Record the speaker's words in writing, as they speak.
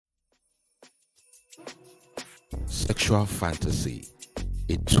sexual fantasy,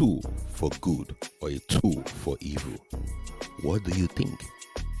 a tool for good or a tool for evil? What do you think?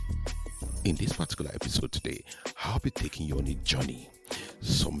 In this particular episode today, I'll be taking you on a journey.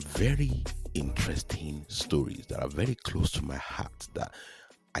 Some very interesting stories that are very close to my heart that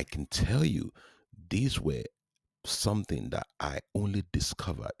I can tell you these were something that I only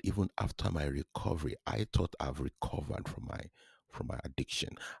discovered even after my recovery. I thought I've recovered from my addiction.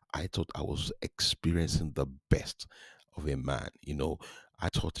 I thought I was experiencing the best of a man. I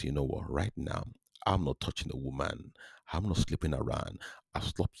thought, what, right now I'm not touching a woman. I'm not sleeping around. I've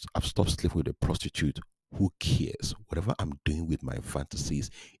stopped sleeping with a prostitute. Who cares? Whatever I'm doing with my fantasies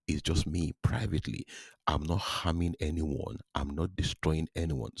is just me privately. I'm not harming anyone. I'm not destroying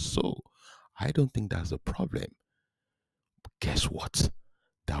anyone. So I don't think that's a problem. Guess what?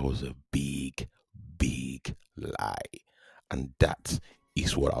 That was a big, big lie. And that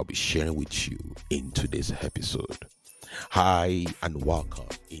is what I'll be sharing with you in today's episode. Hi, and welcome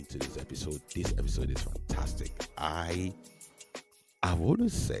into this episode. This episode is fantastic. I've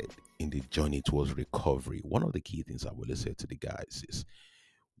always said in the journey towards recovery, one of the key things I've always said to the guys is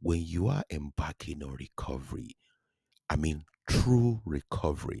when you are embarking on recovery, true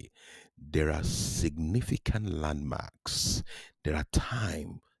recovery, there are significant landmarks. There are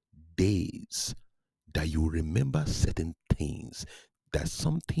days that you remember certain things, that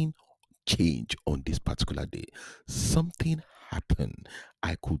something changed on this particular day. Something happened.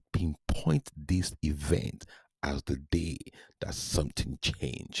 I could pinpoint this event as the day that something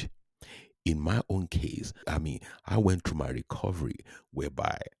changed. In my own case, I went through my recovery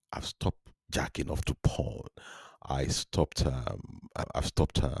whereby I've stopped jacking off to porn. I've stopped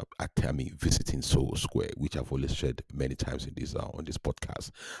visiting Soul Square, which I've always said many times in this on this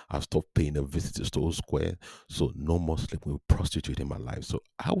podcast. I've stopped paying a visit to Soul Square, so no more sleeping with prostitute in my life. So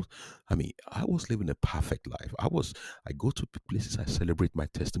I was living a perfect life. I go to places, I celebrate my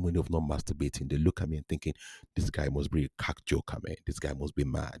testimony of not masturbating. They look at me and thinking, this guy must be a cock joker, man. This guy must be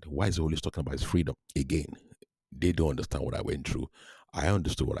mad. Why is he always talking about his freedom? Again, they don't understand what I went through. I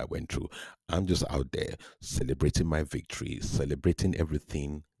understood what I went through. I'm just out there celebrating my victories, celebrating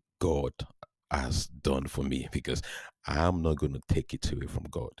everything God has done for me, because I'm not going to take it away from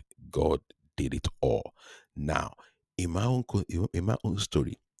God. God did it all. Now, in my own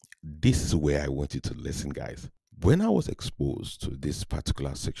story, this is where I want you to listen, guys. When I was exposed to this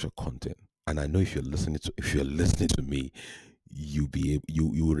particular sexual content, and I know if you're listening to me, you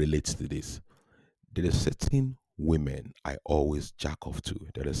will relate to this. There are certain women I always jack off to.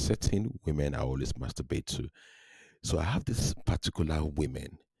 There are certain women I always masturbate to. So I have this particular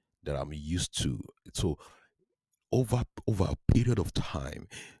women that I'm used to. So over a period of time,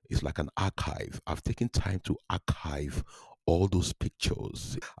 it's like an archive. I've taken time to archive all those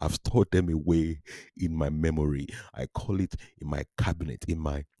pictures. I've stored them away in my memory. I call it in my cabinet, in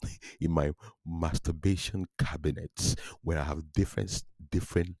my masturbation cabinets, where I have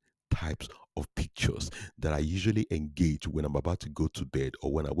different types of pictures that I usually engage when I'm about to go to bed,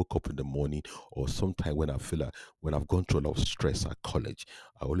 or when I wake up in the morning, or sometime when I feel like, when I've gone through a lot of stress at college.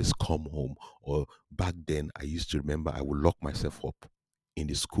 I always come home, or back then I used to remember I would lock myself up in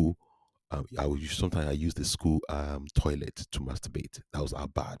the school. Sometimes I use the school toilet to masturbate. That was how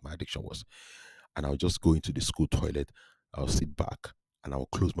bad my addiction was. And I'll just go into the school toilet. I'll sit back and I'll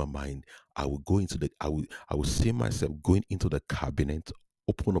close my mind. I will go into I will see myself going into the cabinet,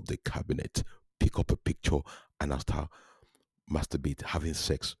 open up the cabinet, pick up a picture, and I'll start masturbate, having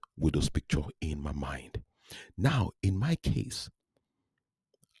sex with those pictures in my mind. Now, in my case,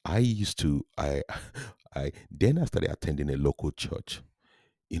 I used to I then I started attending a local church.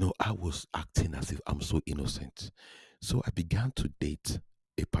 I was acting as if I'm so innocent. So I began to date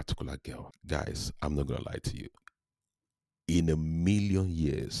a particular girl. Guys, I'm not gonna lie to you. In a million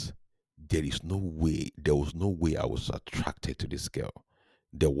years, there was no way I was attracted to this girl.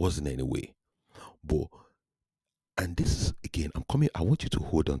 There wasn't any way. But and this is, again, I want you to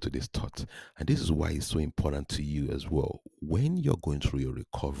hold on to this thought. And this is why it's so important to you as well. When you're going through your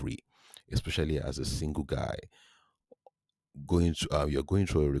recovery, especially as a single guy, you're going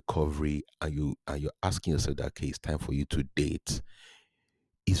through a recovery, and you're asking yourself that, okay, it's time for you to date.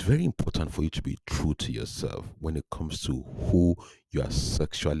 It's very important for you to be true to yourself when it comes to who you are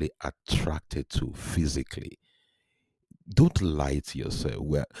sexually attracted to physically. Don't lie to yourself.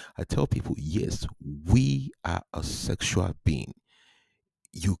 Where I tell people, yes, we are a sexual being.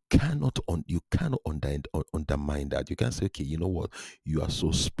 Undermine that. You can't say, okay, you know what, you are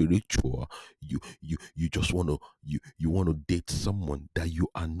so spiritual. You just want to you want to date someone that you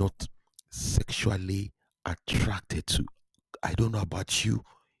are not sexually attracted to. I don't know about you.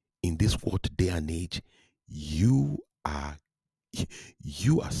 In this world day and age, you are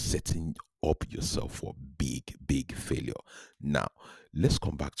you are setting up yourself for big failure. Now, let's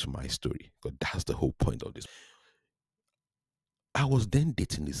come back to my story because that's the whole point of this. I was then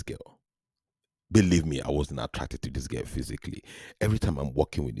dating this girl. Believe me, I wasn't attracted to this girl physically. Every time I'm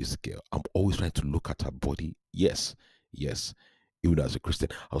walking with this girl, I'm always trying to look at her body. Yes, yes. Even as a Christian,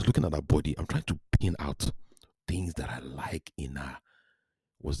 I was looking at her body. I'm trying to pin out things that I like in her.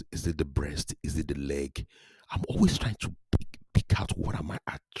 Is it the breast? Is it the leg? I'm always trying to pick out what am I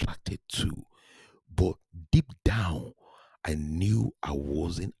attracted to. But deep down, I knew I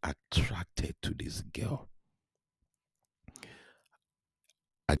wasn't attracted to this girl.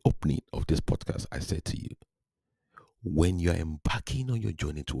 At the opening of this podcast, I said to you, when you're embarking on your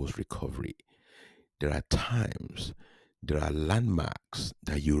journey towards recovery, there are times, there are landmarks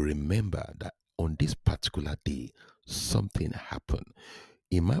that you remember that on this particular day, something happened.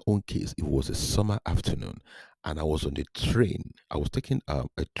 In my own case, it was a summer afternoon, and I was on the train. I was taking a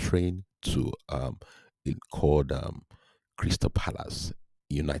train to it called Crystal Palace,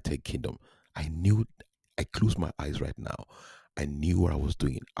 United Kingdom. I knew. I closed my eyes right now. I knew what I was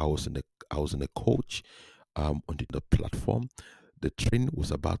doing. I was in a coach on the platform. The train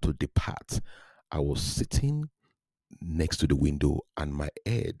was about to depart. I was sitting next to the window, and my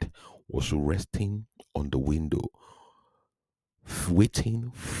head was resting on the window,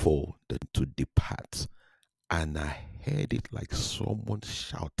 waiting for them to depart. And I heard it like someone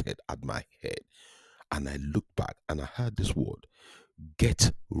shouted at my head. And I looked back and I heard this word,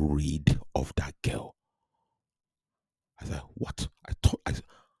 get rid of that girl. I said, what?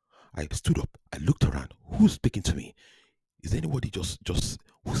 I stood up. I looked around. Who's speaking to me? Is anybody just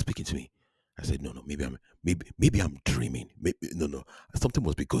who's speaking to me? I said, no, maybe I'm dreaming. Maybe no. Something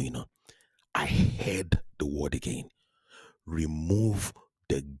must be going on. I heard the word again. Remove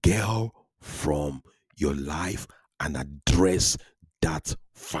the girl from your life and address that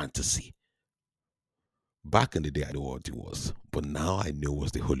fantasy. Back in the day, I didn't know what it was, but now I know it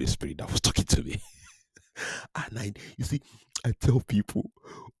was the Holy Spirit that was talking to me. And you see, I tell people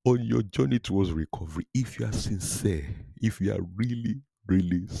on your journey towards recovery, if you are sincere, if you are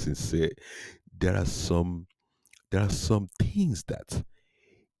really sincere, there are some things that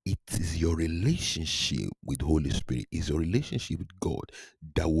it is your relationship with Holy Spirit, is your relationship with God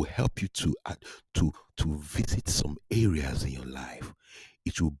that will help you to visit some areas in your life.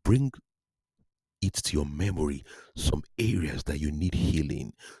 It will bring it to your memory, some areas that you need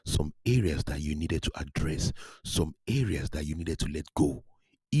healing, some areas that you needed to address, some areas that you needed to let go.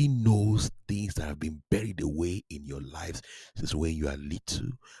 He knows things that have been buried away in your lives since when you are little,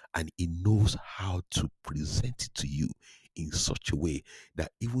 and he knows how to present it to you in such a way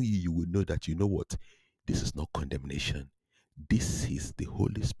that even you will know that, you know what, this is not condemnation. This is the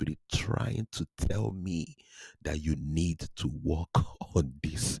Holy Spirit trying to tell me that you need to work on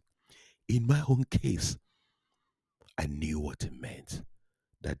this. In my own case, I knew what it meant,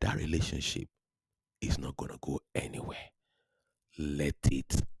 that relationship is not going to go anywhere. Let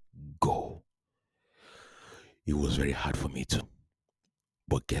it go. It was very hard for me to.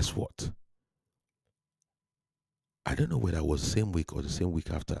 But guess what? I don't know whether it was the same week or the same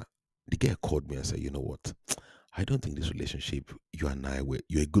week after. The girl called me and said, you know what? I don't think this relationship, you and I,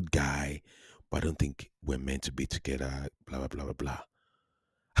 you're a good guy, but I don't think we're meant to be together, blah, blah, blah, blah, blah.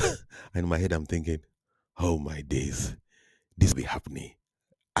 And in my head, I'm thinking, oh my days, this will be happening.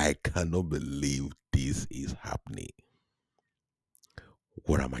 I cannot believe this is happening.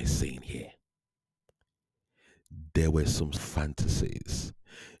 What am I saying here? There were some fantasies,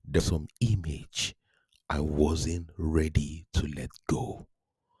 there's some image I wasn't ready to let go.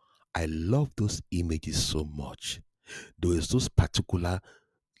 I love those images so much. There was those particular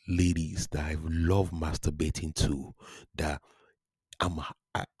ladies that I love masturbating to, that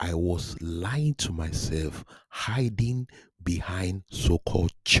I was lying to myself, hiding behind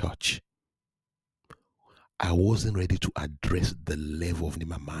so-called church. I wasn't ready to address the level of in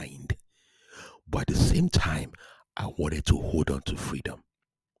my mind. But at the same time, I wanted to hold on to freedom.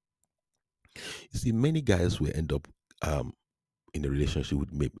 You see, many guys will end up in a relationship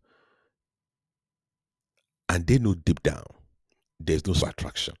with me, and they know deep down there's no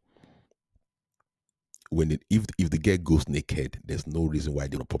attraction. If the girl goes naked, there's no reason why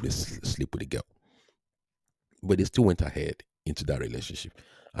they don't probably sleep with the girl. But they still went ahead into that relationship,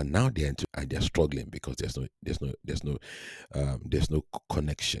 and now they're struggling because there's no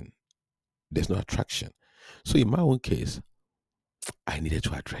connection, there's no attraction. So in my own case, I needed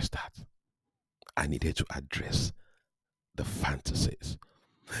to address that. I needed to address the fantasies.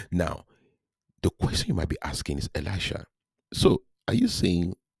 Now, the question you might be asking is, Elisha, so are you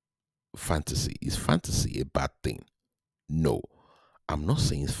saying fantasy. Is fantasy a bad thing? No, I'm not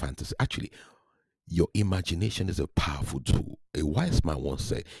saying it's fantasy. Actually, your imagination is a powerful tool. A wise man once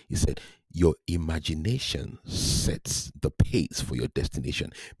said, he said, your imagination sets the pace for your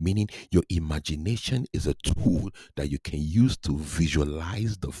destination, meaning your imagination is a tool that you can use to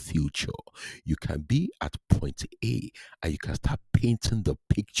visualize the future. You can be at point A and you can start painting the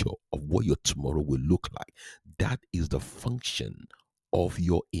picture of what your tomorrow will look like. That is the function of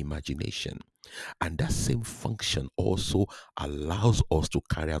your imagination. And that same function also allows us to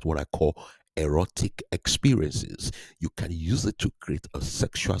carry out what I call erotic experiences. You can use it to create a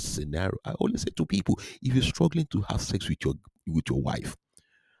sexual scenario. I always say to people, if you're struggling to have sex with your wife,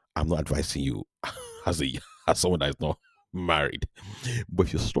 I'm not advising you as a as someone that is not married. But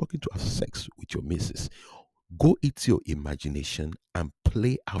if you're struggling to have sex with your missus, go into your imagination and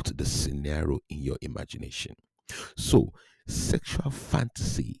play out the scenario in your imagination. So, sexual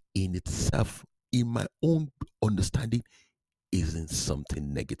fantasy in itself, in my own understanding, isn't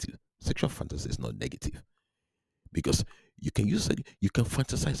something negative. Sexual fantasy is not negative because you can use it, you can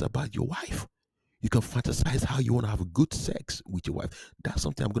fantasize about your wife. You can fantasize how you want to have good sex with your wife. That's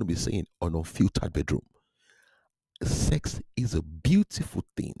something I'm going to be saying on Unfiltered Bedroom. Sex is a beautiful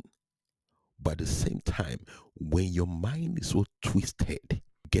thing, but at the same time, when your mind is so twisted,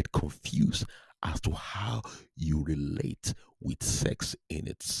 get confused as to how you relate with sex in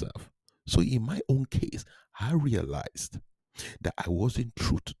itself. So, in my own case, I realized that I wasn't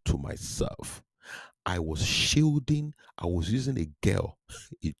true to myself. I was shielding, I was using a girl,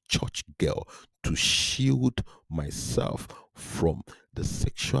 a church girl, to shield myself from the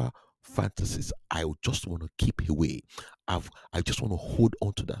sexual fantasies I would just want to keep away. I just want to hold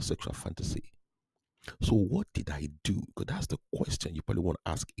on to that sexual fantasy. So what did I do? Because that's the question you probably want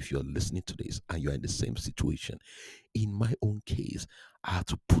to ask if you're listening to this and you're in the same situation. In my own case, I had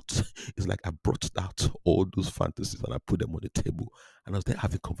to put, it's like I brought out all those fantasies and I put them on the table. And I was there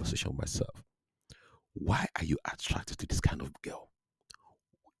having a conversation with myself. Why are you attracted to this kind of girl?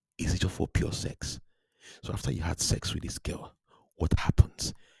 Is it just for pure sex? So after you had sex with this girl, what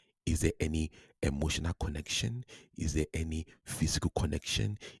happens? Is there any emotional connection? Is there any physical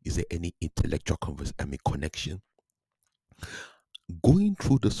connection? Is there any intellectual connection? Going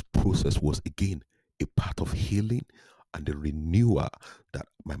through this process was again a part of healing and the renewal that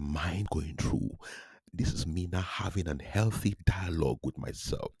my mind going through. This is me now having a healthy dialogue with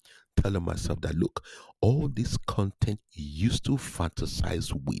myself, telling myself that look, all this content you used to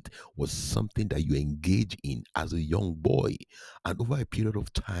fantasize with was something that you engage in as a young boy. And over a period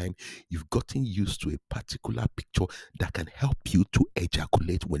of time, you've gotten used to a particular picture that can help you to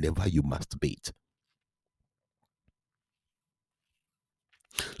ejaculate whenever you masturbate.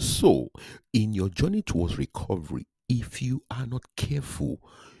 So, in your journey towards recovery, if you are not careful,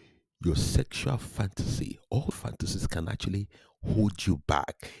 your sexual fantasy, all fantasies can actually hold you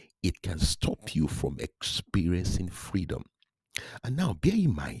back. It can stop you from experiencing freedom. And now, bear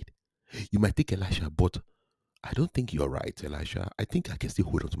in mind, you might think, Elisha, but I don't think you're right, Elisha. I think I can still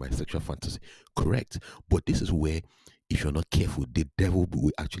hold on to my sexual fantasy. Correct. But this is where, if you're not careful, the devil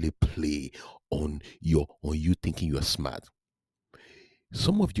will actually play on you thinking you're smart.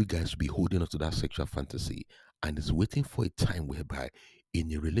 Some of you guys will be holding on to that sexual fantasy and is waiting for a time whereby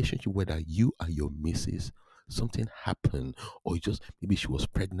in a relationship whether you and your missus something happened or you just maybe she was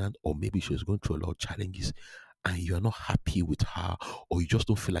pregnant or maybe she was going through a lot of challenges and you're not happy with her or you just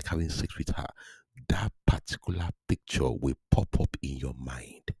don't feel like having sex with her, that particular picture will pop up in your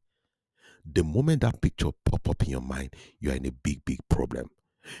mind. The moment that picture pop up in your mind, you're in a big problem.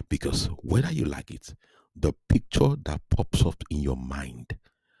 Because whether you like it, the picture that pops up in your mind,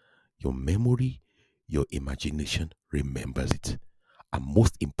 your memory, your imagination remembers it. And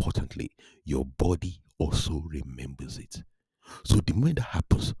most importantly, your body also remembers it. So the moment that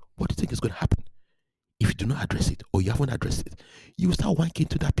happens, what do you think is going to happen? If you do not address it or you haven't addressed it, you will start wanking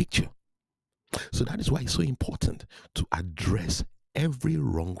to that picture. So that is why it's so important to address every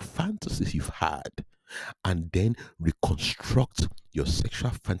wrong fantasy you've had and then reconstruct your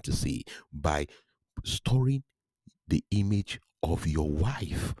sexual fantasy by storing the image of your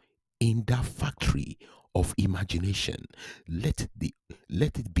wife in that factory of imagination. Let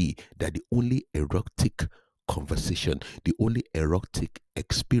it be that the only erotic conversation, the only erotic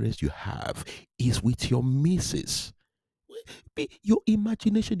experience you have is with your missus. Your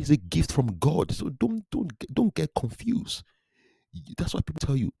imagination is a gift from God, so don't get confused. That's why people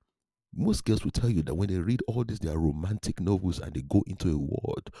tell you. Most girls will tell you that when they read all these their romantic novels and they go into a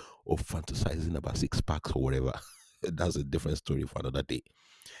world of fantasizing about six packs or whatever, that's a different story for another day.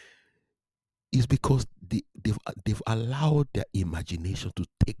 is because they've allowed their imagination to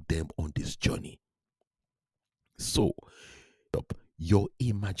take them on this journey. So your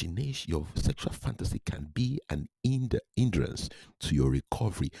imagination, your sexual fantasy can be an hindrance to your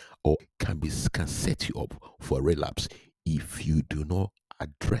recovery, or can set you up for relapse if you do not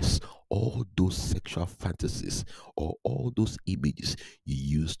address all those sexual fantasies or all those images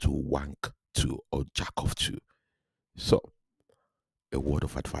you use to wank to or jack off to. So, a word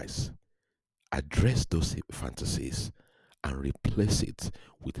of advice: address those fantasies and replace it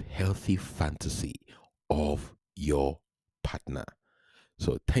with healthy fantasy of your partner.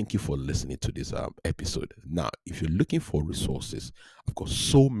 So thank you for listening to this episode. Now, if you're looking for resources, I've got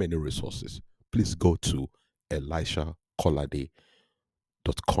so many resources. Please go to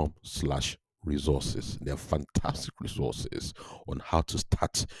elishakolade.com/resources. There are fantastic resources on how to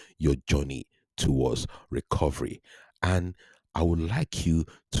start your journey towards recovery. And I would like you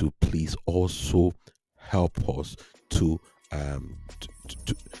to please also help us to um,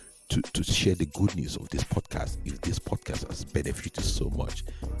 to share the good news of this podcast if this podcast has benefited so much.